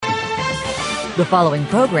The following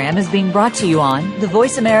program is being brought to you on the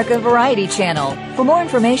Voice America Variety Channel. For more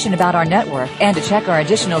information about our network and to check our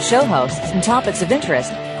additional show hosts and topics of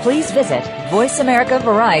interest, please visit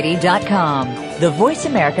voiceamericavariety.com. The Voice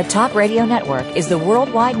America Talk Radio Network is the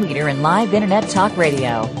worldwide leader in live Internet talk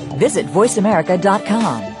radio. Visit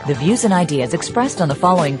voiceamerica.com. The views and ideas expressed on the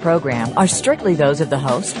following program are strictly those of the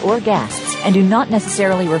host or guests and do not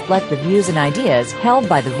necessarily reflect the views and ideas held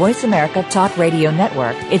by the Voice America Talk Radio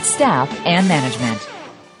Network, its staff, and management.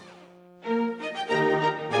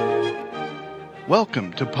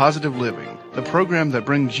 Welcome to Positive Living, the program that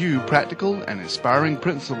brings you practical and inspiring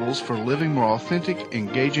principles for living more authentic,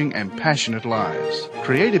 engaging, and passionate lives.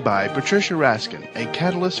 Created by Patricia Raskin, a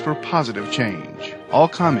catalyst for positive change. All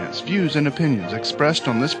comments, views, and opinions expressed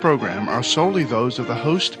on this program are solely those of the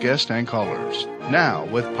host, guest, and callers. Now,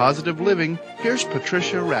 with Positive Living, here's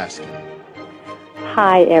Patricia Raskin.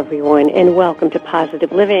 Hi, everyone, and welcome to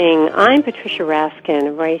Positive Living. I'm Patricia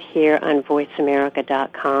Raskin, right here on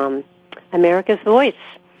VoiceAmerica.com. America's Voice.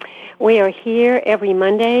 We are here every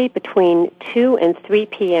Monday between 2 and 3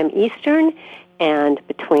 p.m. Eastern and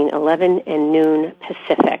between 11 and noon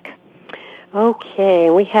Pacific. Okay,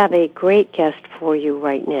 we have a great guest for you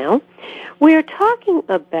right now. We are talking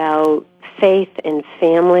about faith and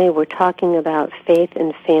family. We're talking about Faith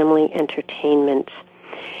and Family Entertainment.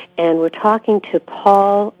 And we're talking to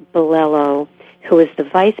Paul Balelo, who is the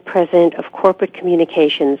Vice President of Corporate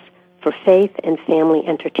Communications for Faith and Family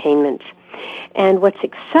Entertainment. And what's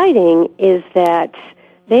exciting is that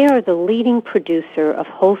they are the leading producer of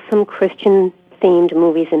wholesome Christian-themed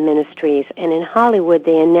movies and ministries. And in Hollywood,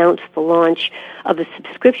 they announced the launch of a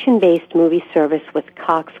subscription-based movie service with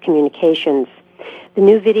Cox Communications. The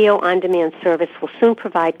new video-on-demand service will soon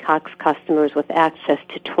provide Cox customers with access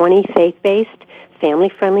to 20 faith-based,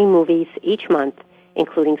 family-friendly movies each month,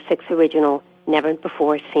 including 6 original,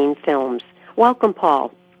 never-before-seen films. Welcome,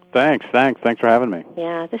 Paul. Thanks for having me.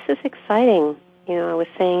 Yeah, this is exciting. You know, I was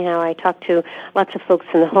saying how I talk to lots of folks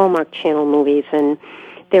in the Hallmark Channel movies, and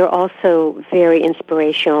they're also very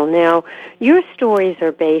inspirational. Now, your stories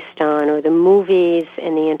are based on, or the movies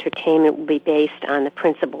and the entertainment will be based on the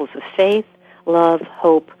principles of faith, love,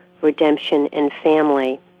 hope, redemption, and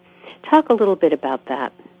family. Talk a little bit about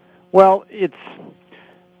that. Well, it's,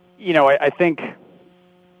 you know, I think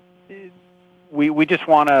we just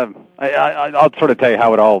want to, I'll sort of tell you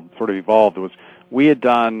how it all sort of evolved. It was, we had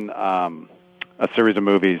done a series of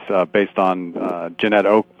movies based on Jeanette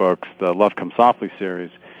Oak books, the Love Comes Softly series,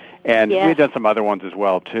 and we had done some other ones as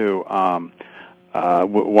well, too.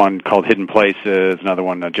 One called Hidden Places, another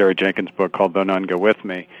one, a Jerry Jenkins book called Though None Go With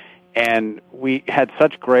Me. And we had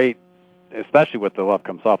such great, especially with the Love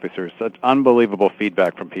Comes Softly series, such unbelievable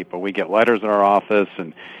feedback from people. We get letters in our office,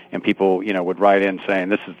 and people, you know, would write in saying,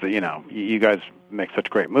 this is the, you know, you guys make such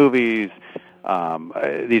great movies.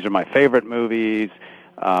 These are my favorite movies.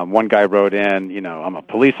 One guy wrote in, you know, I'm a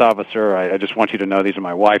police officer. I just want you to know these are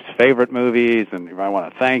my wife's favorite movies, and I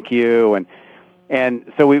want to thank you.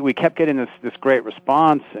 And so we kept getting this great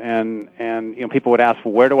response, and you know, people would ask,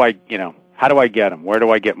 well, where do I, you know, how do I get them? Where do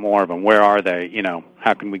I get more of them? Where are they? You know,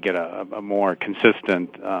 how can we get a more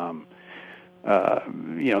consistent, you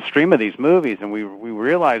know, stream of these movies? And we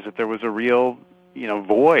realized that there was a real, you know,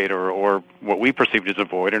 void, or what we perceived as a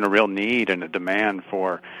void, and a real need and a demand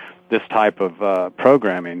for this type of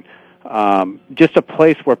programming. Just a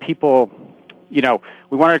place where people, you know,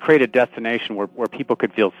 we wanted to create a destination where people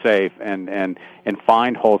could feel safe and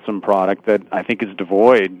find wholesome product that I think is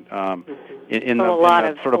devoid in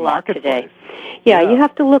the sort of marketplace. Today. Yeah, you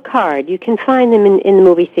have to look hard. You can find them in the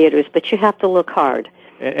movie theaters, but you have to look hard.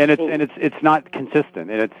 And it's not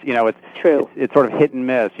consistent. And it's, you know, it's true. It's sort of hit and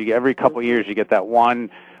miss. You get, every couple of years you get that one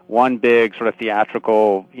big sort of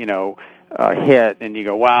theatrical, you know, hit, and you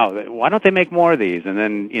go, wow, why don't they make more of these? And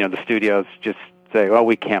then, you know, the studios just say, well,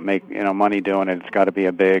 we can't make, you know, money doing it. It's got to be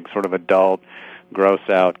a big sort of adult, gross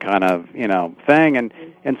out kind of, you know, thing. And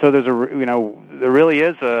so there's you know, there really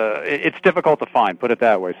is it's difficult to find, put it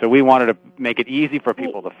that way. So we wanted to make it easy for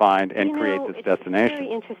people to find and create this destination. It's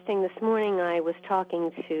very interesting. This morning I was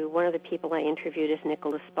talking to one of the people I interviewed, is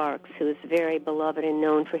Nicholas Sparks, who is very beloved and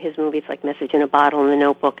known for his movies like Message in a Bottle and The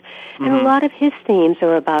Notebook. And a lot of his themes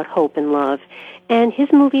are about hope and love. And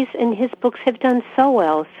his movies and his books have done so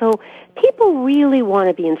well. So people really want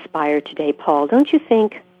to be inspired today, Paul, don't you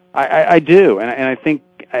think? I do, and I think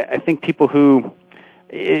people who,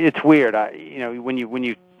 it's weird. You know, when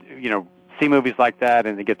you see movies like that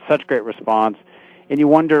and they get such great response, and you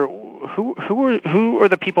wonder who are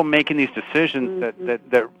the people making these decisions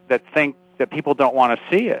that think that people don't want to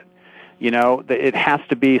see it. it has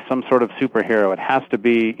to be some sort of superhero. It has to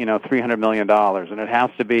be, $300 million, and it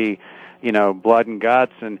has to be, blood and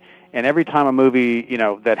guts. And every time a movie,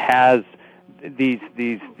 that has these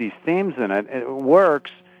themes in it, it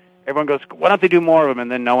works. Everyone goes, why don't they do more of them?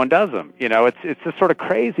 And then no one does them. It's just sort of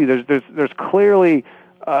crazy. There's clearly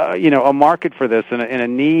a market for this and a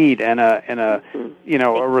need and a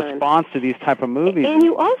response to these type of movies. And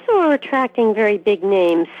you also are attracting very big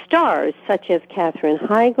name stars such as Katherine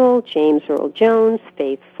Heigl, James Earl Jones,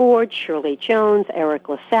 Faith Ford, Shirley Jones, Eriq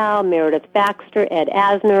LaSalle, Meredith Baxter, Ed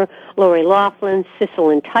Asner, Lori Loughlin,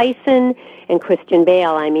 Cicely and Tyson, and Christian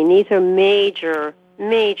Bale. I mean, these are major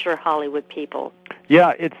Hollywood people.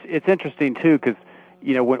 Yeah, it's interesting too because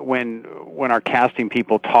when our casting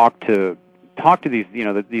people talk to these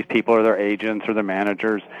these people or their agents or their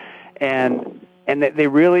managers, and they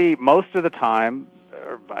really most of the time,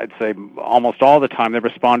 or I'd say almost all the time, they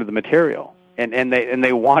respond to the material and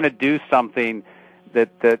they want to do something that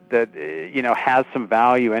has some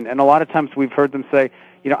value, and a lot of times we've heard them say,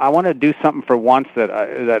 I want to do something for once that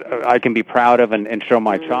I can be proud of and show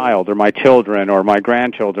my child or my children or my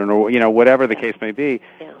grandchildren or whatever the case may be.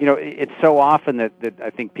 Yeah. It's so often that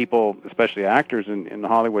I think people, especially actors in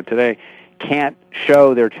Hollywood today, can't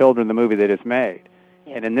show their children the movie they just made.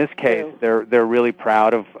 Yeah. And in this case, they're really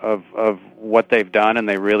proud of what they've done, and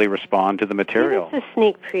they really respond to the material. Give us a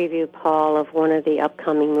sneak preview, Paul, of one of the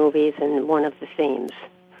upcoming movies and one of the themes.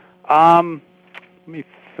 Let me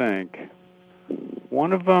think.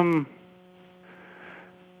 One of them,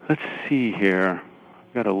 let's see here.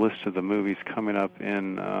 I've got a list of the movies coming up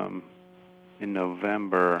in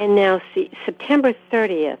November. And now, see, September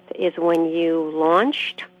 30th is when you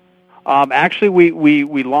launched? Actually,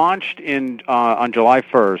 we launched on July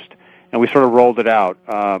 1st, and we sort of rolled it out.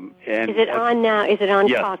 And is it on now? Is it on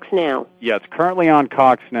yes. Cox now? Yeah, it's currently on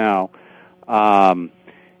Cox now.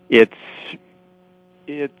 It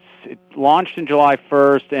launched in July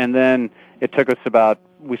 1st, and then it took us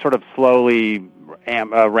we sort of slowly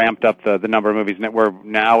ramped up the number of movies.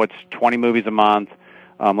 Now it's 20 movies a month.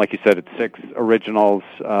 Like you said, it's 6 originals,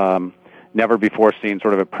 never before seen,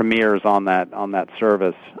 sort of a premieres on that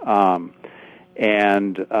service.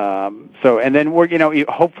 And then we're,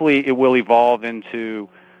 hopefully it will evolve into,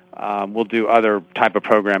 we'll do other type of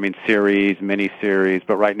programming, series, miniseries,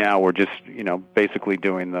 but right now we're just, basically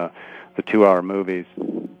doing the 2-hour movies.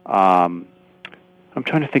 I'm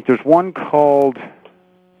trying to think. There's one called,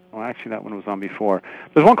 actually that one was on before.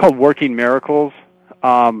 There's one called Working Miracles,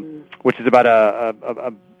 which is about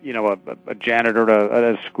a janitor at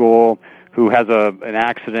a school who has an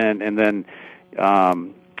accident, and then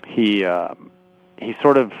he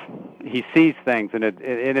sees things,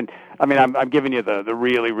 and I'm giving you the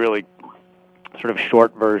really, really sort of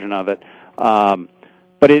short version of it.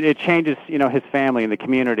 But it changes, his family and the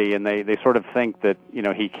community, and they sort of think that,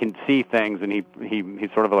 he can see things, and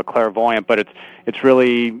he's sort of a clairvoyant, but it's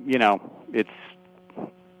really,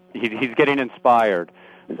 he's getting inspired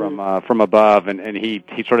from above, and he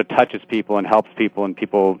sort of touches people and helps people, and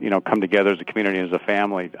people, come together as a community, as a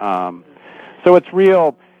family. So it's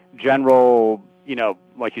real general,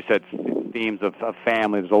 like you said, themes of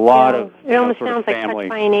family. There's a lot of it almost sort sounds of family.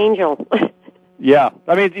 like Touched by an Angel. Yeah,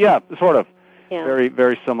 sort of. Yeah. Very,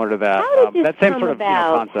 very similar to that. How did this that same come sort of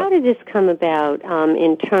about? concept. How did this come about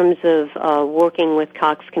in terms of working with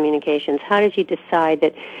Cox Communications? How did you decide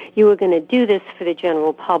that you were going to do this for the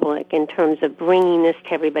general public in terms of bringing this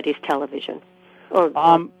to everybody's television or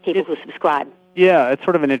people who subscribe? Yeah, it's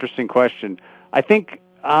sort of an interesting question. I think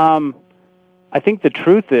the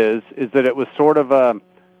truth is that it was sort of a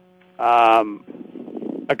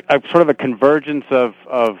sort of a convergence of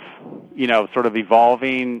sort of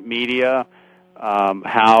evolving media.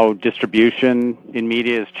 How distribution in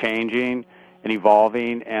media is changing and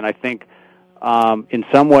evolving, and I think in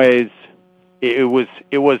some ways it was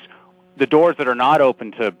the doors that are not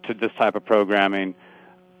open to this type of programming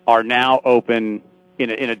are now open in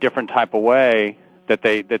a different type of way that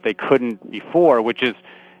they couldn't before, which is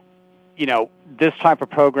this type of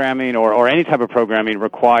programming or any type of programming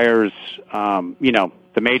requires the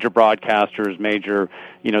major broadcasters, major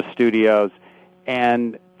studios,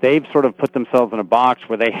 and they've sort of put themselves in a box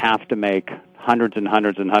where they have to make hundreds and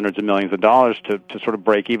hundreds and hundreds of millions of dollars to sort of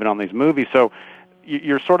break even on these movies. So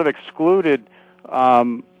you're sort of excluded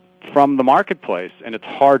from the marketplace, and it's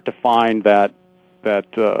hard to find that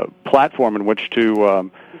platform in which to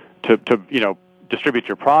distribute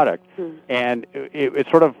your product. And it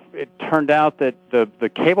turned out that the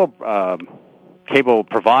cable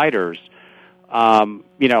providers,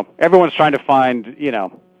 everyone's trying to find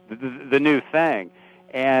the new thing.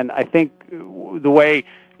 And I think the way,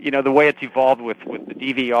 the way it's evolved with the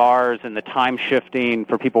DVRs and the time shifting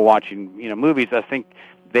for people watching, movies, I think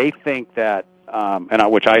they think that,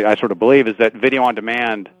 which I sort of believe, is that video on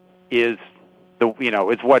demand is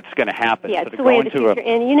is what's going to happen. Yeah, it's the way of the future.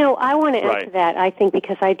 And, I want to add to that, I think,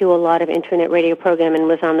 because I do a lot of Internet radio programming and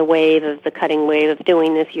was on the wave of the cutting wave of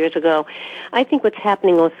doing this years ago. I think what's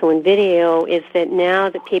happening also in video is that now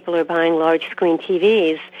that people are buying large screen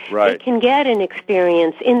TVs, they can get an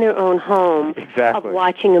experience in their own home of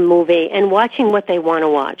watching a movie and watching what they want to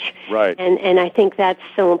watch. Right. And I think that's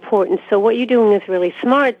so important. So what you're doing is really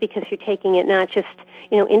smart because you're taking it not just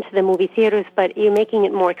into the movie theaters, but you're making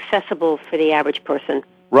it more accessible for the average person.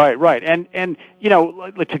 Right. And to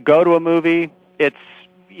go to a movie, it's,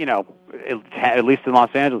 at least in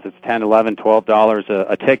Los Angeles, it's $10, $11, $12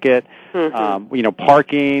 a ticket,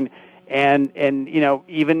 parking, and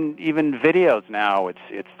even videos now, it's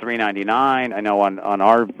 $3.99. I know on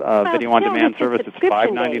our video on demand service, it's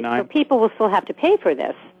 $5.99. So people will still have to pay for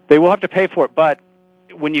this. They will have to pay for it, but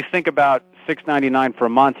when you think about $6.99 for a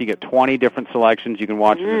month, you get 20 different selections. You can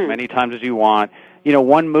watch it as many times as you want.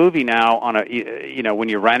 One movie now on when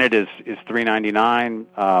you rent it is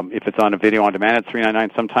 $3.99. If it's on a video on demand, it's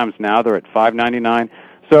 $3.99. Sometimes now they're at $5.99.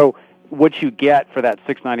 So what you get for that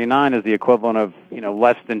 $6.99 is the equivalent of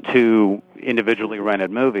less than 2 individually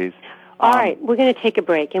rented movies. All right, we're going to take a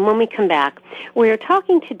break, and when we come back, we are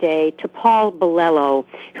talking today to Paul Balelo,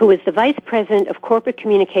 who is the Vice President of Corporate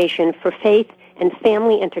Communication for Faith and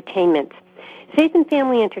Family Entertainment. Faith and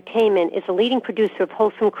Family Entertainment is a leading producer of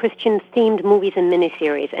wholesome Christian-themed movies and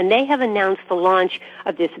miniseries, and they have announced the launch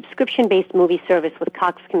of their subscription-based movie service with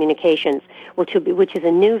Cox Communications, which is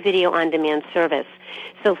a new video-on-demand service.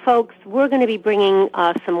 So, folks, we're going to be bringing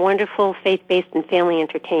some wonderful faith-based and family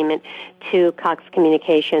entertainment to Cox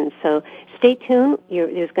Communications. So stay tuned.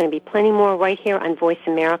 There's going to be plenty more right here on Voice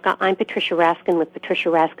America. I'm Patricia Raskin with Patricia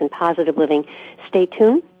Raskin Positive Living. Stay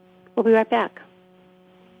tuned. We'll be right back.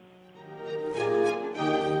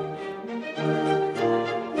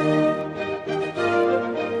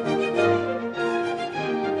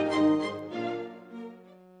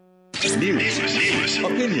 News,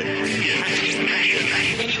 opinion.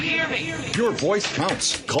 Your voice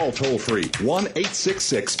counts. Call toll-free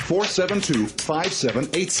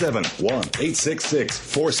 1-866-472-5787.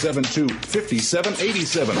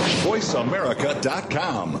 1-866-472-5787.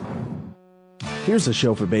 VoiceAmerica.com. Here's a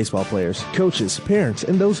show for baseball players, coaches, parents,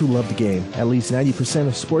 and those who love the game. At least 90%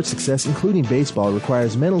 of sports success, including baseball,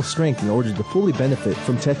 requires mental strength in order to fully benefit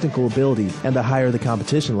from technical ability. And the higher the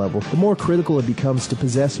competition level, the more critical it becomes to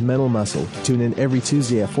possess mental muscle. Tune in every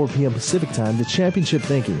Tuesday at 4 p.m. Pacific Time to Championship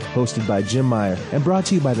Thinking, hosted by Jim Meyer, and brought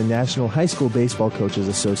to you by the National High School Baseball Coaches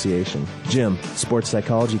Association. Jim, sports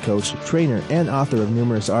psychology coach, trainer, and author of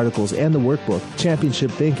numerous articles and the workbook,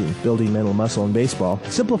 Championship Thinking, Building Mental Muscle in Baseball,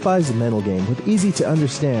 simplifies the mental game with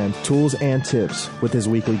easy-to-understand tools and tips. With his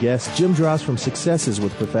weekly guests, Jim draws from successes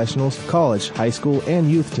with professionals, college, high school, and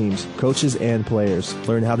youth teams, coaches, and players.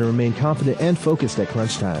 Learn how to remain confident and focused at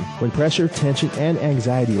crunch time, when pressure, tension, and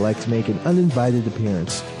anxiety like to make an uninvited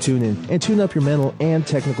appearance. Tune in and tune up your mental and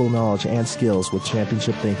technical knowledge and skills with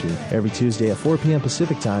Championship Thinking, every Tuesday at 4 p.m.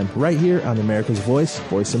 Pacific Time, right here on America's Voice,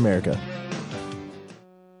 Voice America.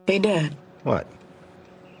 Hey, Dad. What?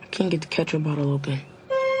 I can't get the ketchup bottle open.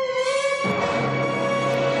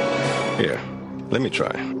 Here, let me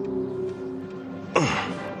try.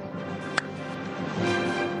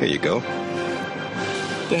 Here you go.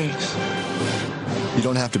 Thanks. You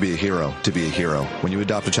don't have to be a hero to be a hero. When you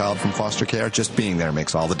adopt a child from foster care, just being there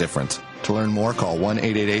makes all the difference. To learn more, call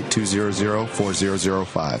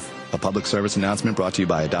 1-888-200-4005. A public service announcement brought to you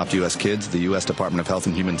by Adopt U.S. Kids, the U.S. Department of Health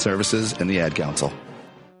and Human Services, and the Ad Council.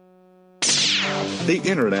 The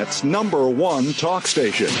Internet's #1 talk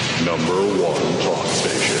station. #1 talk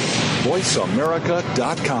station.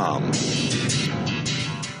 VoiceAmerica.com.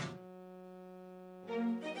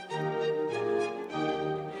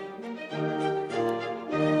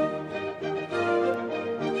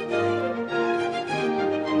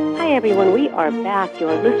 Hi, everyone. We are back. You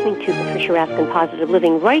are listening to Patricia Raskin Positive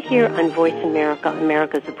Living right here on Voice America,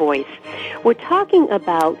 America's Voice. We're talking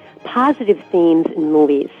about positive themes in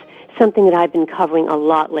movies, something that I've been covering a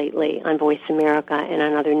lot lately on Voice America and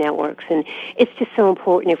on other networks. And it's just so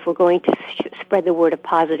important. If we're going to spread the word of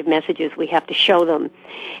positive messages, we have to show them.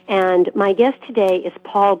 And my guest today is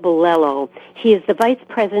Paul Balelo. He is the Vice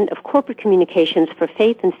President of Corporate Communications for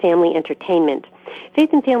Faith and Family Entertainment. Faith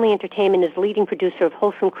and Family Entertainment is the leading producer of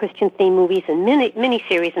wholesome Christian-themed movies and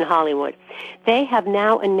miniseries in Hollywood. They have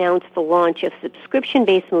now announced the launch of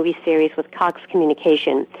subscription-based movie series with Cox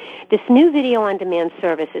Communications. This new video-on-demand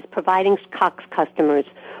service is providing Cox customers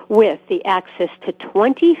with the access to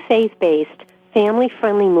 20 faith-based,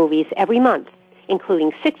 family-friendly movies every month,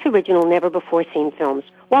 including 6 original, never-before-seen films.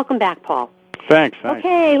 Welcome back, Paul. Thanks.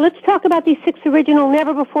 Okay, let's talk about these 6 original,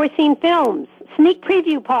 never-before-seen films. Sneak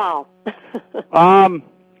preview, Paul.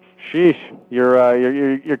 Sheesh,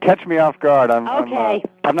 you're catching me off guard.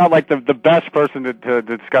 I'm not like the best person to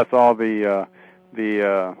discuss all the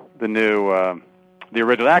new the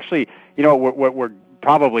original. Actually, you know what we're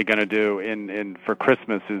probably going to do for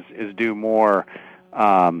Christmas is do more.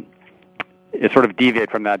 Is sort of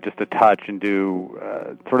deviate from that just a touch and do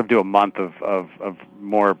a month of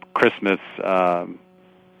more Christmas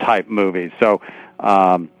type movies. So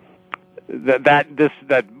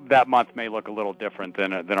that month may look a little different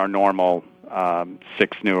than our normal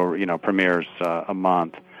 6 new premieres a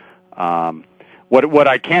month. What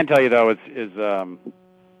I can tell you though is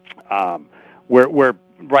we're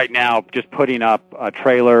right now just putting up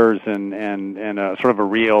trailers and sort of a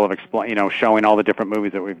reel of showing all the different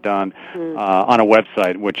movies that we've done on a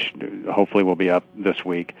website, which hopefully will be up this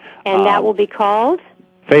week. And that will be called?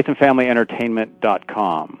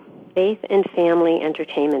 faithandfamilyentertainment.com.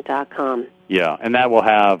 faithandfamilyentertainment.com. Yeah, and that will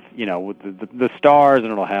have, the stars,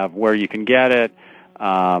 and it'll have where you can get it.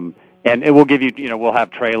 And it will give you, we'll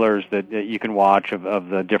have trailers that you can watch of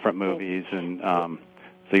the different movies, and so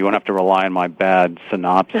you won't have to rely on my bad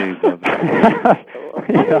synopses. Let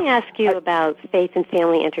me ask you about Faith and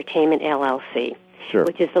Family Entertainment LLC, sure,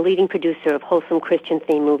 which is the leading producer of wholesome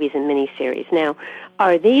Christian-themed movies and miniseries. Now,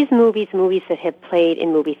 are these movies that have played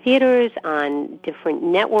in movie theaters, on different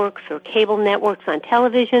networks or cable networks, on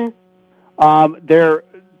television?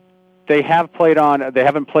 They have played on. They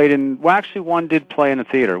haven't played in. Well, actually, one did play in a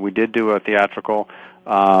theater. We did do a theatrical.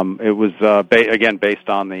 It was again based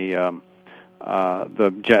on the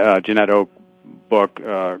Jeanette Oak book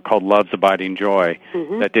called Love's Abiding Joy,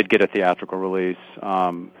 that did get a theatrical release.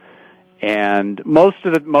 And most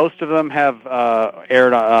of them have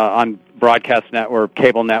aired on broadcast network,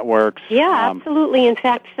 cable networks. Yeah, absolutely. In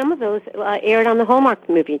fact, some of those aired on the Hallmark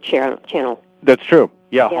movie channel. That's true.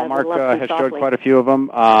 Yeah, Hallmark has showed quite a few of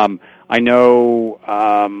them. I know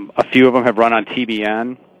a few of them have run on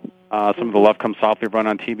TBN. Some of the Love Comes Softly have run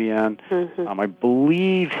on TBN. I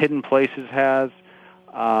believe Hidden Places has.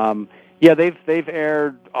 Yeah, they've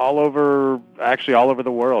aired all over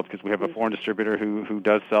the world, because we have a foreign distributor who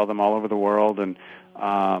does sell them all over the world. And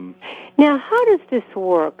now, how does this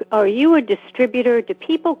work? Are you a distributor? Do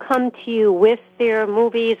people come to you with their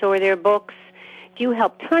movies or their books? Do you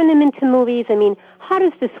help turn them into movies? I mean, how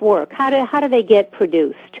does this work? How do they get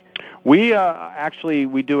produced? We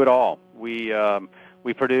we do it all. We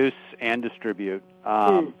produce and distribute.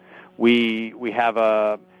 We have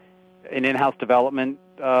an in-house development.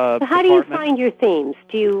 So how do you find your themes?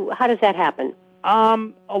 How does that happen?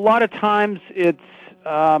 A lot of times it's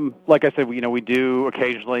like I said, we do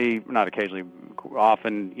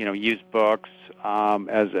often use books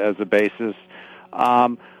as a basis.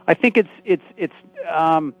 I think it's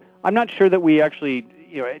I'm not sure that we actually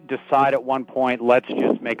decide at one point, let's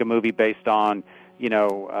just make a movie based on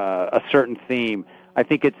a certain theme. I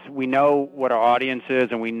think we know what our audience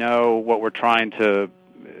is, and we know what we're trying to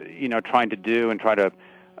do and try to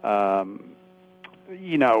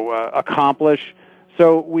accomplish.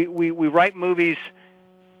 So we write movies.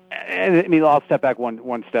 I'll step back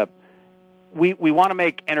one step. We want to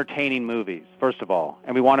make entertaining movies, first of all,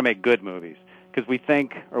 and we want to make good movies, because we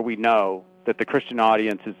think, or we know, that the Christian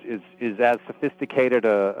audience is as sophisticated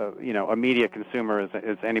a media consumer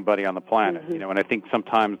as anybody on the planet. And I think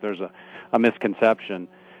sometimes there's a misconception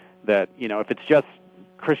that if it's just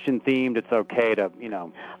Christian themed, it's okay to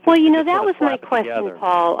Well, that was my question,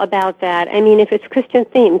 Paul, about that. I mean, if it's Christian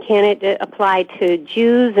themed, can it apply to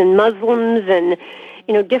Jews and Muslims and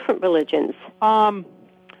different religions?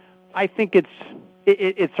 I think it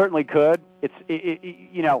certainly could.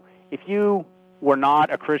 If you were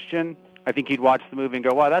not a Christian, I think you'd watch the movie and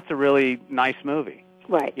go, wow, that's a really nice movie.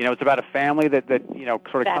 Right. It's about a family that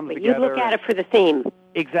sort of comes together. You look at it for the theme.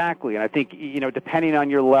 Exactly. And I think, depending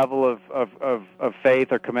on your level of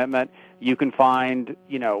faith or commitment, you can find,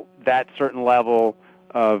 that certain level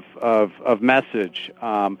of message.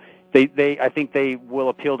 I think they will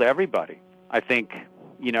appeal to everybody. I think,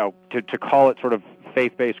 to call it sort of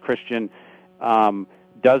faith-based Christian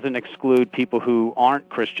doesn't exclude people who aren't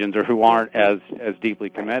Christians or who aren't as deeply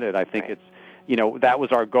committed. I think it's, that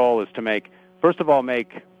was our goal, is to make, first of all,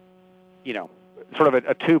 sort of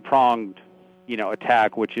a two-pronged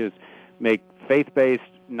attack, which is make faith-based,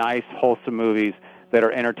 nice, wholesome movies that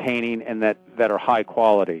are entertaining and that are high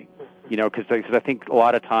quality. Because I think a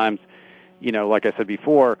lot of times, like I said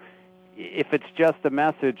before, if it's just a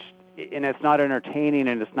message and it's not entertaining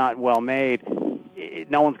and it's not well made,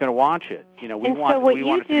 no one's going to watch it. So what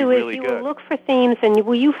you do is you will look for themes, and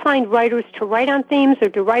will you find writers to write on themes, or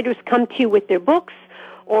do writers come to you with their books,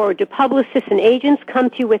 or do publicists and agents come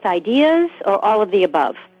to you with ideas, or all of the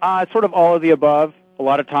above? It's sort of all of the above. A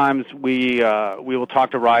lot of times we will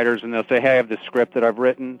talk to writers, and they'll say, hey, I have this script that I've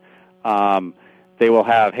written. They will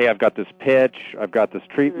have, hey, I've got this pitch, I've got this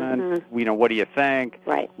treatment, what do you think?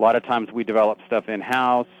 Right. A lot of times we develop stuff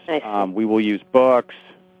in-house. We will use books.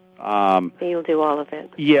 So you'll do all of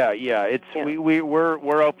it. Yeah.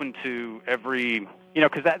 We're open to every,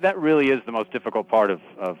 because that really is the most difficult part of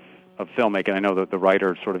filmmaking. I know that the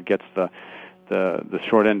writer sort of gets the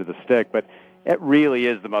short end of the stick, but it really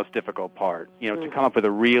is the most difficult part, to come up with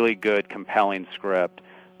a really good, compelling script.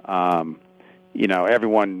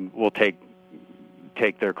 Everyone will take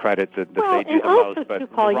their credit that they do the most, but too,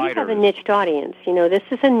 Paul, you have a niched audience. This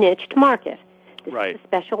is a niched market. This is a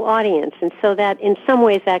special audience, and so that in some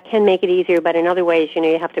ways that can make it easier, but in other ways,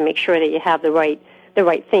 you have to make sure that you have the right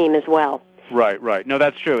theme as well. Right. No,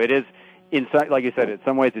 that's true. It is, like you said, in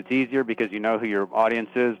some ways it's easier because you know who your audience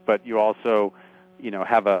is, but you also,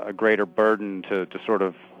 have a greater burden to sort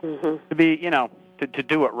of to be, to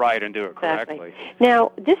do it right and do it correctly. Exactly.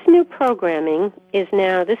 Now, this new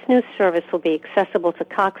service will be accessible to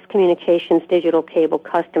Cox Communications digital cable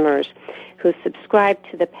customers who subscribe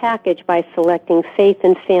to the package by selecting Faith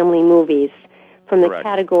and Family Movies from the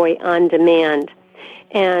category On Demand.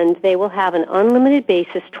 And they will have an unlimited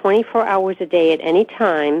basis 24 hours a day at any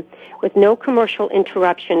time with no commercial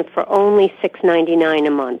interruption for only $6.99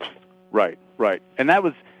 a month. Right. And that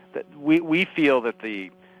was, we feel that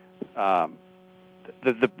the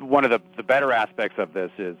one of the better aspects of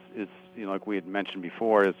this is like we had mentioned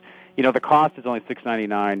before, is the cost is only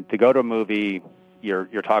 $6.99 to go to a movie. You're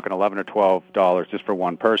talking $11 or $12 just for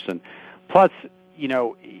one person. Plus,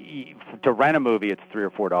 to rent a movie, it's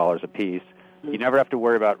 $3 or $4 a piece. You never have to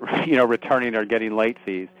worry about returning or getting late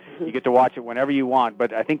fees. You get to watch it whenever you want.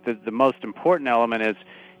 But I think the most important element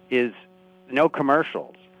is no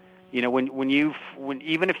commercials. When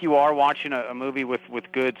even if you are watching a movie with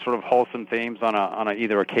good sort of wholesome themes on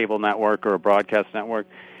either a cable network or a broadcast network,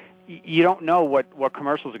 you don't know what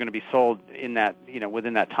commercials are going to be sold in that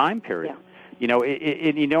within that time period. Yeah.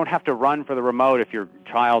 You don't have to run for the remote if your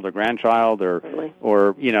child or grandchild or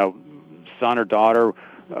son or daughter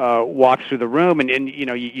walks through the room, and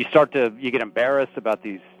you start to get embarrassed about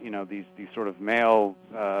these sort of male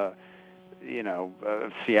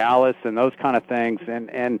Cialis and those kind of things,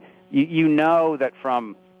 and you know that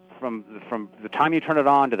from the time you turn it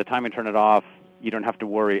on to the time you turn it off, you don't have to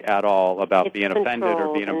worry at all about being offended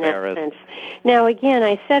or being embarrassed. Now, again,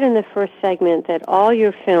 I said in the first segment that all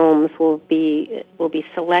your films will be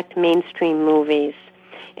select mainstream movies,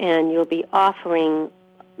 and you'll be offering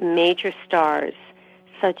major stars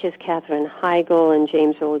such as Katherine Heigl and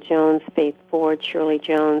James Earl Jones, Faith Ford, Shirley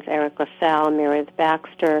Jones, Eriq LaSalle, Meredith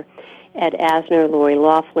Baxter, Ed Asner,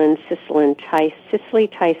 Loughlin, Cicely,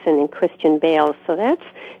 Tyson, and Christian Bale. So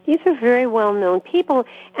these are very well-known people,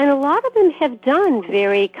 and a lot of them have done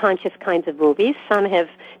very conscious kinds of movies. Some have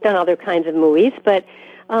done other kinds of movies, but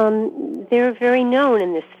they're very known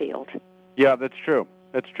in this field. Yeah, that's true.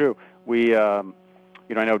 We, I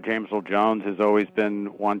know James Earl Jones has always been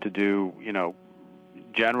one to do,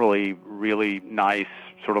 generally really nice,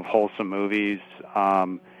 sort of wholesome movies.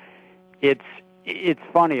 It's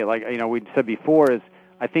funny, like we said before, is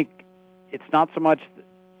I think it's not so much,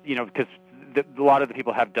 because a lot of the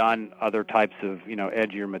people have done other types of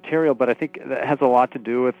edgier material, but I think that has a lot to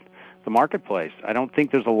do with the marketplace. I don't think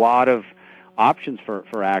there's a lot of options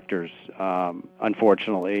for actors,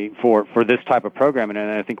 unfortunately, for this type of programming,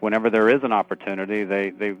 and I think whenever there is an opportunity,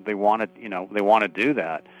 they want to they want to do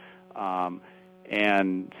that.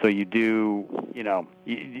 And so we do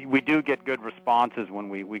get good responses when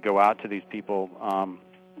we go out to these people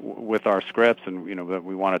with our scripts and that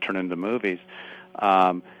we want to turn into movies,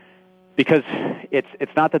 because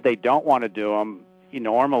it's not that they don't want to do them.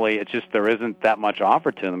 Normally, it's just there isn't that much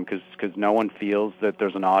offer to them because no one feels that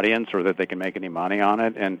there's an audience or that they can make any money on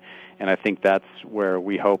it, and I think that's where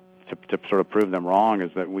we hope to sort of prove them wrong,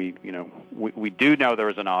 is that we do know there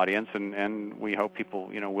is an audience, and we hope people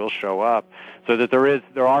will show up, so that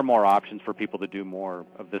there are more options for people to do more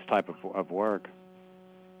of this type of work.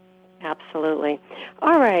 Absolutely.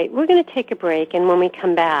 All right, we're going to take a break, and when we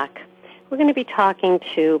come back, we're going to be talking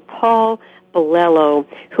to Paul Balelo,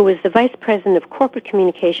 who is the Vice President of Corporate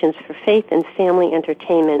Communications for Faith and Family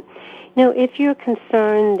Entertainment. You know, if you're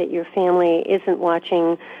concerned that your family isn't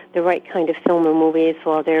watching the right kind of film or movies,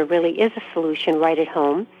 well, there really is a solution right at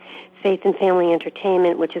home. Faith and Family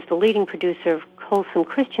Entertainment, which is the leading producer of wholesome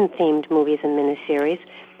Christian-themed movies and miniseries,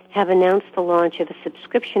 have announced the launch of a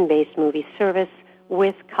subscription-based movie service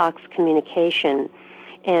with Cox Communications.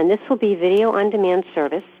 And this will be video-on-demand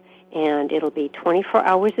service, and it'll be 24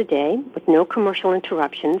 hours a day with no commercial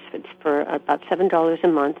interruptions. It's for about $7 a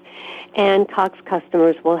month. And Cox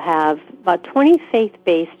customers will have about 20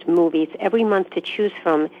 faith-based movies every month to choose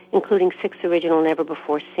from, including 6 original,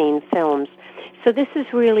 never-before-seen films. So this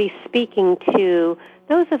is really speaking to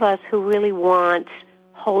those of us who really want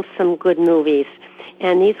wholesome, good movies.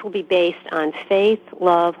 And these will be based on faith,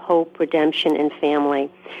 love, hope, redemption, and family.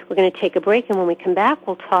 We're going to take a break, and when we come back,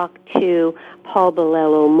 we'll talk to Paul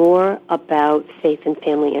Balelo more about Faith and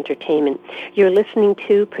Family Entertainment. You're listening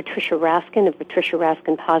to Patricia Raskin of Patricia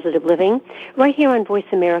Raskin Positive Living, right here on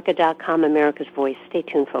VoiceAmerica.com, America's Voice. Stay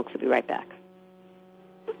tuned, folks. We'll be right back.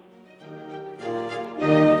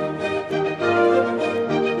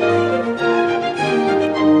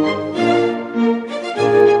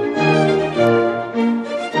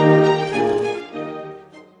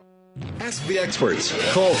 Ask the experts.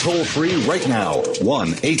 Call toll-free right now,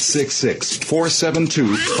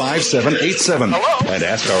 1-866-472-5787. And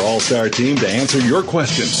ask our All-Star team to answer your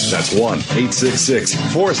questions. That's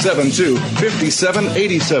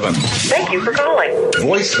 1-866-472-5787. Thank you for calling.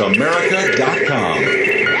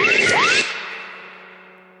 VoiceAmerica.com.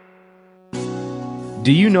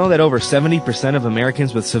 Do you know that over 70% of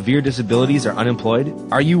Americans with severe disabilities are unemployed?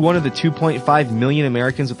 Are you one of the 2.5 million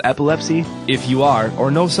Americans with epilepsy? If you are, or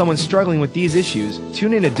know someone struggling with these issues,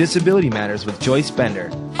 tune in to Disability Matters with Joyce Bender.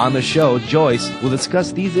 On the show, Joyce will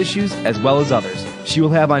discuss these issues as well as others. She will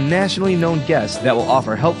have on nationally known guests that will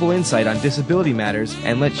offer helpful insight on disability matters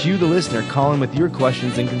and let you, the listener, call in with your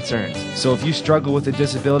questions and concerns. So if you struggle with a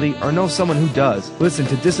disability or know someone who does, listen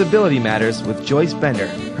to Disability Matters with Joyce Bender,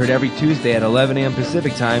 heard every Tuesday at 11 a.m.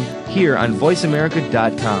 Pacific Time, here on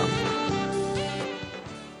VoiceAmerica.com.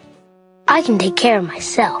 I can take care of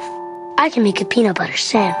myself. I can make a peanut butter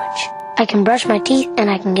sandwich. I can brush my teeth and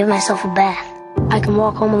I can give myself a bath. I can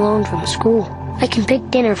walk home alone from school. I can pick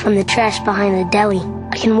dinner from the trash behind the deli.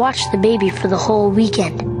 I can watch the baby for the whole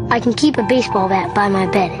weekend. I can keep a baseball bat by my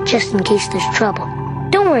bed just in case there's trouble.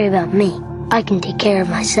 Don't worry about me. I can take care of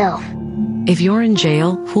myself. If you're in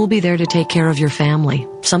jail, who'll be there to take care of your family?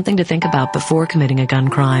 Something to think about before committing a gun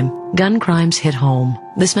crime. Gun crimes hit home.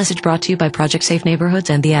 This message brought to you by Project Safe Neighborhoods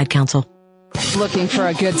and the Ad Council. Looking for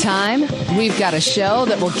a good time? We've got a show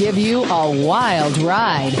that will give you a wild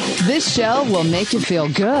ride. This show will make you feel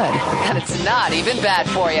good. And it's not even bad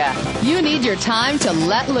for you. You need your time to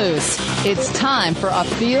let loose. It's time for a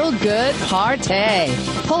feel-good party.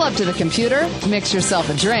 Pull up to the computer, mix yourself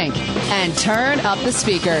a drink, and turn up the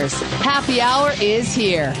speakers. Happy Hour is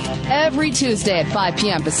here. Every Tuesday at 5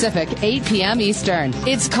 p.m. Pacific, 8 p.m. Eastern.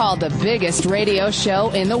 It's called the biggest radio show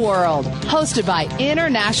in the world. Hosted by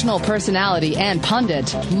international personality and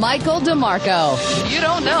pundit Michael DeMarco. You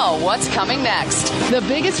don't know what's coming next. The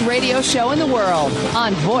biggest radio show in the world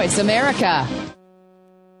on Voice America.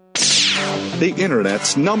 The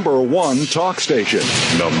Internet's #1 talk station.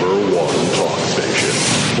 #1 talk station.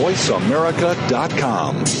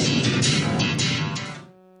 VoiceAmerica.com.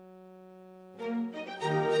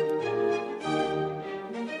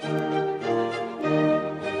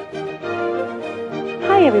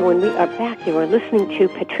 Hi, everyone. We are back. You are listening to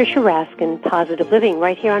Patricia Raskin, Positive Living,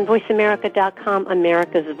 right here on VoiceAmerica.com,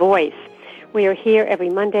 America's Voice. We are here every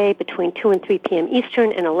Monday between 2 and 3 p.m.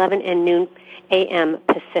 Eastern and 11 and noon a.m.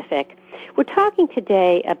 Pacific. We're talking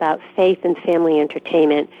today about Faith and Family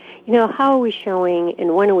Entertainment. You know, how are we showing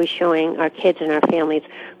and when are we showing our kids and our families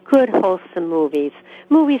good, wholesome movies,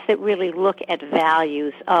 movies that really look at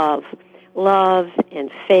values of love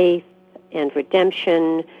and faith and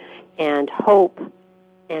redemption and hope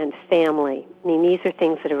and family. I mean, these are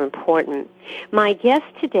things that are important. My guest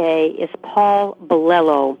today is Paul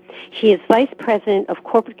Balelo. He is Vice President of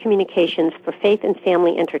Corporate Communications for Faith and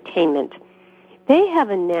Family Entertainment. They have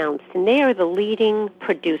announced, and they are the leading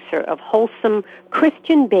producer of wholesome,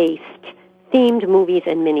 Christian-based themed movies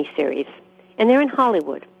and miniseries, and they're in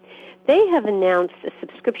Hollywood. They have announced a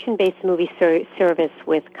subscription-based movie service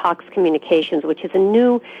with Cox Communications, which is a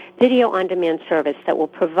new video-on-demand service that will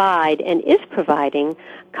provide and is providing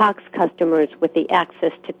Cox customers with the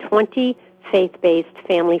access to 20 faith-based,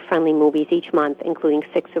 family-friendly movies each month, including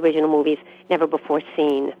 6 original movies never before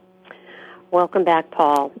seen. Welcome back,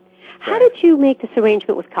 Paul. How did you make this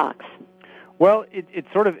arrangement with Cox? Well, it's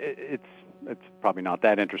probably not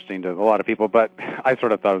that interesting to a lot of people, but I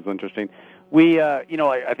sort of thought it was interesting. We,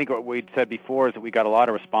 I think what we'd said before is that we got a lot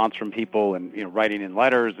of response from people and, writing in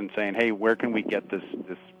letters and saying, hey, where can we get this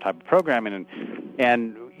type of programming?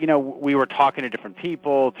 And we were talking to different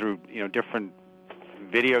people through, different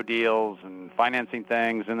video deals and financing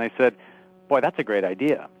things, and they said, boy, that's a great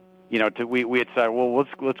idea. We had said, well,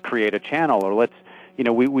 let's create a channel, or let's,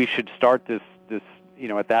 we should start this,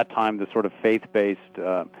 at that time, this sort of faith-based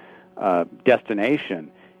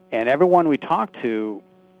destination. And everyone we talked to,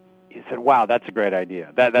 he said, wow, that's a great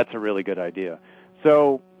idea. That's a really good idea.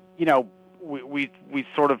 So, we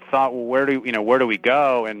sort of thought, well, where do we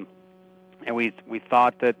go? And we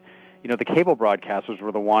thought that, the cable broadcasters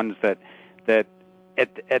were the ones that at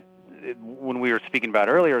when we were speaking about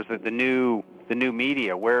earlier, is that the new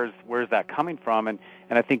media, where's that coming from? And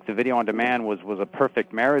I think the video on demand was a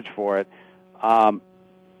perfect marriage for it,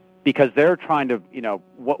 because they're trying to,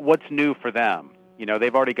 what's new for them?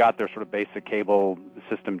 They've already got their sort of basic cable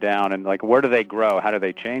system down, and like, where do they grow? How do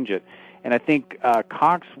they change it? And I think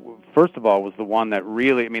Cox, first of all, was the one that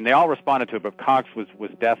really, they all responded to it, but Cox was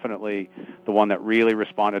definitely the one that really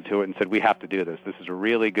responded to it and said, we have to do this. This is a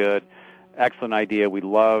really good, excellent idea. We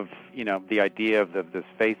love, the idea of this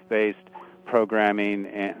faith-based programming,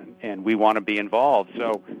 and we want to be involved.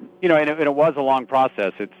 So, and it was a long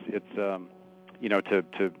process. It's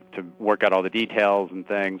to work out all the details and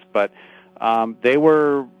things, but they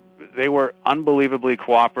were unbelievably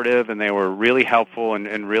cooperative, and they were really helpful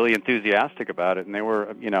and really enthusiastic about it. And they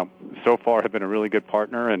were, so far have been a really good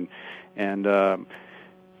partner, and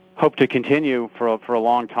hope to continue for a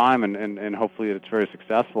long time, and hopefully it's very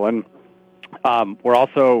successful. And we're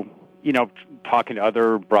also, talking to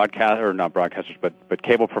other not broadcasters, but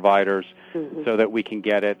cable providers, mm-hmm. so that we can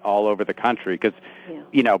get it all over the country. Because,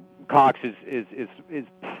 Cox is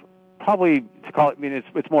probably, to call it,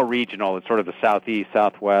 it's more regional. It's sort of the southeast,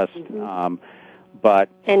 southwest, mm-hmm. But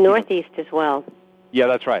and northeast as well. Yeah,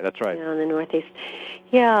 that's right. Yeah, in the northeast.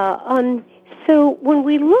 Yeah. So when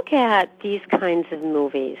we look at these kinds of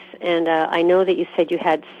movies, and I know that you said you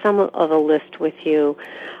had some of a list with you,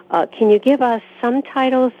 can you give us some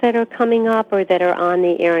titles that are coming up or that are on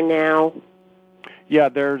the air now? Yeah,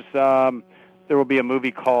 there will be a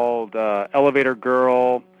movie called Elevator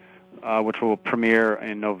Girl, which will premiere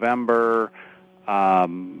in November.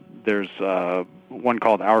 There's one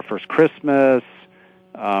called Our First Christmas.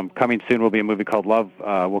 Coming soon will be a movie called Love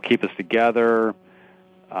Will Keep Us Together.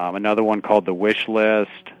 Another one called The Wish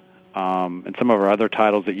List. And some of our other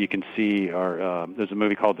titles that you can see are, there's a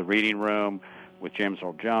movie called The Reading Room with James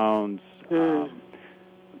Earl Jones. Let's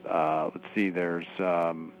see, there's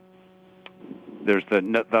the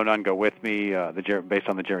Though None Go With Me, based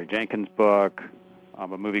on the Jerry Jenkins book. A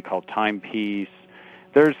movie called Timepiece.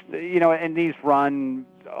 There's, and these run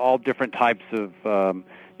all different types of, Though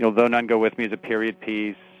None Go With Me is a period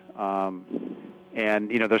piece. And,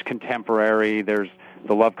 there's contemporary, there's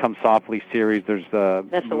the Love Comes Softly series. There's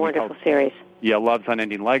that's a wonderful series. Yeah, Love's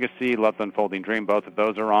Unending Legacy, Love's Unfolding Dream. Both of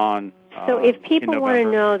those are on. So if people want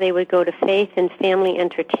to know, they would go to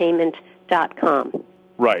faithandfamilyentertainment.com.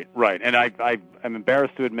 Right. And I'm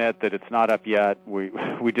embarrassed to admit that it's not up yet. We're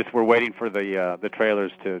waiting for the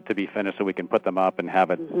trailers to be finished so we can put them up and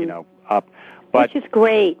have it, mm-hmm. Up. But, which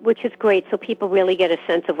is great. So people really get a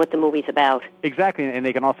sense of what the movie's about. Exactly, and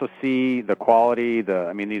they can also see the quality.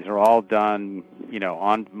 These are all done,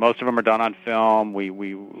 most of them are done on film. We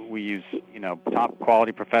use, top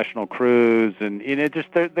quality professional crews, and it just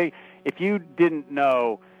if you didn't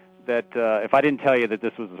know that, if I didn't tell you that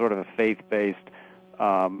this was sort of a faith-based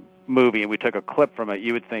movie, and we took a clip from it,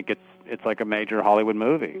 you would think it's like a major Hollywood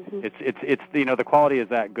movie. Mm-hmm. It's the quality is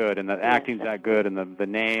that good, and the acting's that good, and the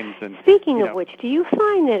names. And speaking of which, do you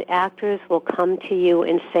find that actors will come to you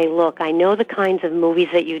and say, "Look, I know the kinds of movies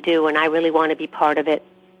that you do, and I really want to be part of it"?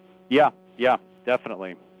 Yeah,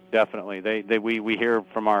 definitely. We hear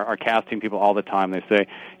from our casting people all the time. They say,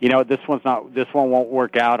 this one won't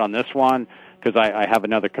work out on this one, because I have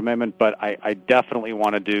another commitment, but I definitely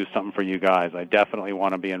want to do something for you guys. I definitely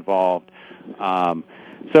want to be involved.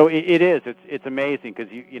 So it is. It's amazing,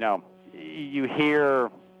 because you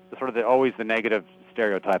hear sort of always the negative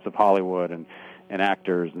stereotypes of Hollywood and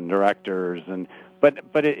actors and directors, but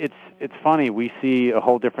it's funny. We see a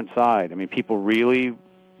whole different side. People really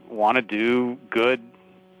want to do good,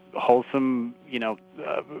 wholesome,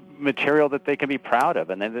 material that they can be proud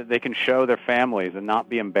of, and then they can show their families and not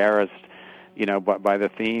be embarrassed, by the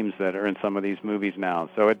themes that are in some of these movies now.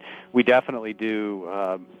 So we definitely do.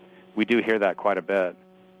 We do hear that quite a bit.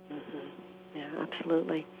 Mm-hmm. Yeah,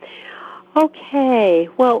 absolutely. Okay.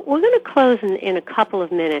 Well, we're going to close in a couple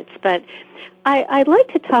of minutes, but I'd like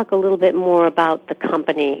to talk a little bit more about the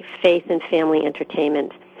company, Faith and Family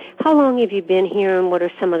Entertainment. How long have you been here, and what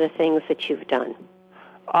are some of the things that you've done?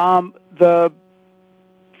 The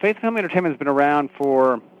Faith Family Entertainment has been around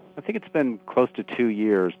for, I think it's been close to 2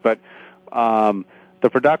 years, but the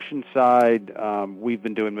production side, we've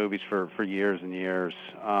been doing movies for years and years.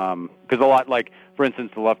 Because a lot, like, for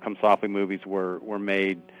instance, the Love Comes Softly movies were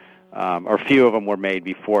made, or a few of them were made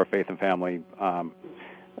before Faith and Family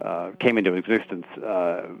came into existence.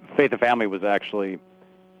 Faith and Family was actually,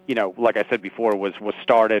 like I said before, was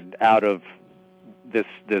started out of this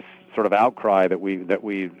sort of outcry that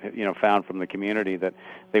we found from the community that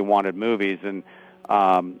they wanted movies, and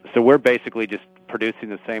so we're basically just producing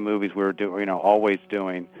the same movies we were always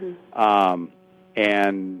doing. And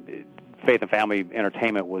Faith and Family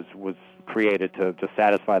Entertainment was created to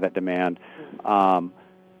satisfy that demand.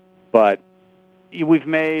 But we've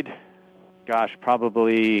made,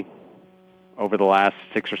 probably over the last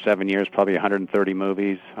 6 or 7 years, probably 130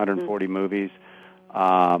 movies, 140 movies.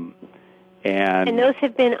 And those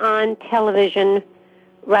have been on television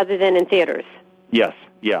rather than in theaters? Yes,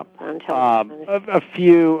 yeah. On television.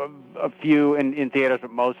 A few in theaters,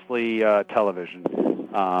 but mostly television.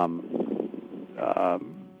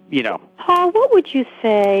 Paul, what would you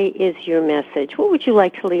say is your message? What would you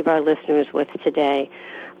like to leave our listeners with today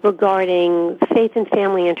regarding Faith and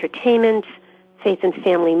Family Entertainment, Faith and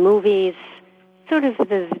Family movies, sort of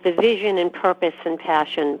the vision and purpose and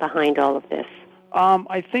passion behind all of this?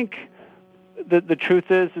 I think the truth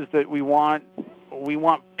is that we want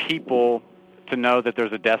people to know that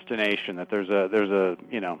there's a destination, that there's a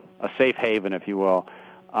safe haven, if you will,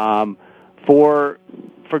 for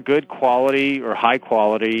good quality or high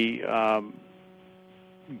quality,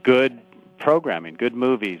 good programming, good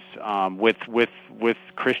movies with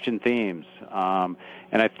Christian themes, and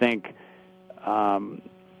I think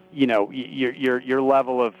your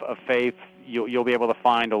level of faith, you'll be able to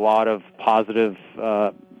find a lot of positive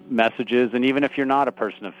messages, and even if you're not a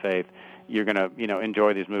person of faith, you're going to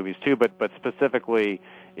enjoy these movies too. But specifically,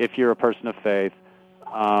 if you're a person of faith,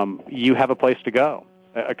 you have a place to go,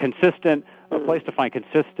 a place to find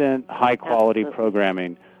consistent, high quality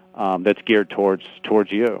programming that's geared towards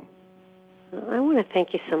you. I want to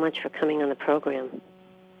thank you so much for coming on the program.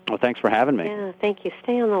 Well, thanks for having me. Yeah, thank you.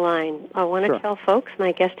 Stay on the line. I want to Sure. tell folks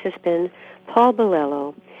my guest has been Paul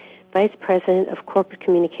Balelo, Vice President of Corporate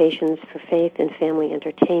Communications for Faith and Family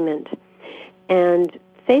Entertainment. And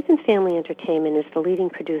Faith and Family Entertainment is the leading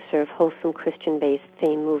producer of wholesome Christian-based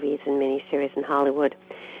themed movies and miniseries in Hollywood.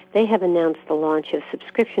 They have announced the launch of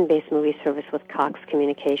subscription-based movie service with Cox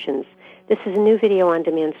Communications. This is a new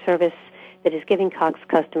video-on-demand service that is giving Cox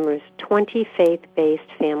customers 20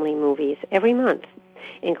 faith-based family movies every month,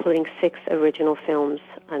 including 6 original films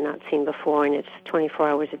not seen before, and it's 24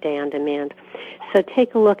 hours a day on demand. So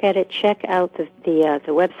take a look at it. Check out the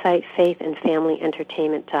website,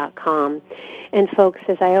 faithandfamilyentertainment.com. And folks,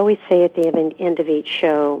 as I always say at the end of each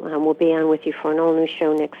show, we'll be on with you for an all-new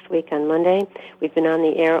show next week on Monday. We've been on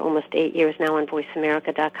the air almost 8 years now on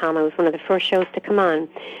VoiceAmerica.com. I was one of the first shows to come on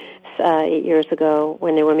 8 years ago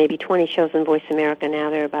when there were maybe 20 shows on Voice America. Now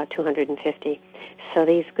there are about 250. So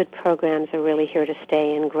these good programs are really here to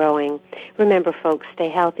stay and growing. Remember, folks, stay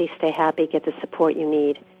healthy, stay happy, get the support you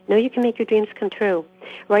need. Know you can make your dreams come true.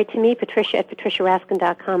 Write to me, Patricia at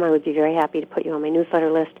patriciaraskin.com. I would be very happy to put you on my newsletter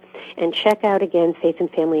list. And check out, again,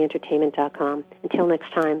 faithandfamilyentertainment.com. Until next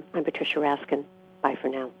time, I'm Patricia Raskin. Bye for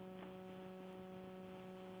now.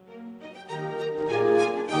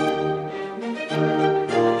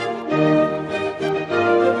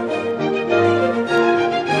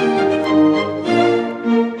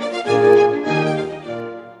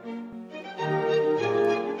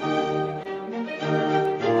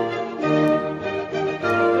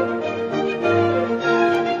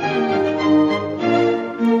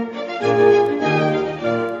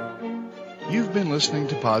 Listening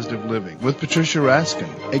to Positive Living with Patricia Raskin,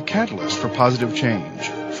 a catalyst for positive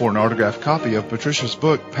change. For an autographed copy of Patricia's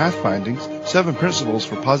book, Pathfindings, 7 Principles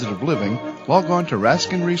for Positive Living, log on to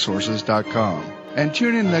RaskinResources.com. And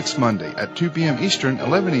tune in next Monday at 2 p.m. Eastern,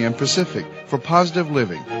 11 a.m. Pacific for Positive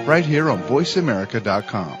Living, right here on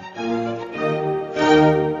VoiceAmerica.com.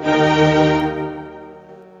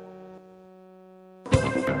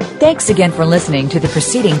 Thanks again for listening to the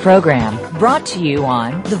preceding program, brought to you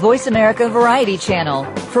on the Voice America Variety Channel.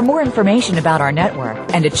 For more information about our network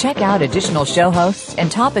and to check out additional show hosts and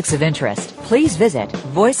topics of interest, please visit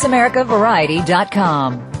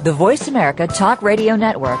VoiceAmericaVariety.com. The Voice America Talk Radio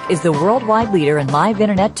Network is the worldwide leader in live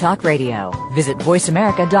Internet talk radio. Visit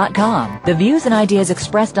VoiceAmerica.com. The views and ideas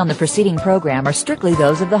expressed on the preceding program are strictly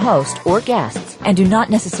those of the host or guests and do not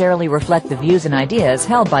necessarily reflect the views and ideas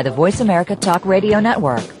held by the Voice America Talk Radio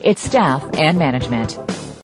Network, its staff, and management.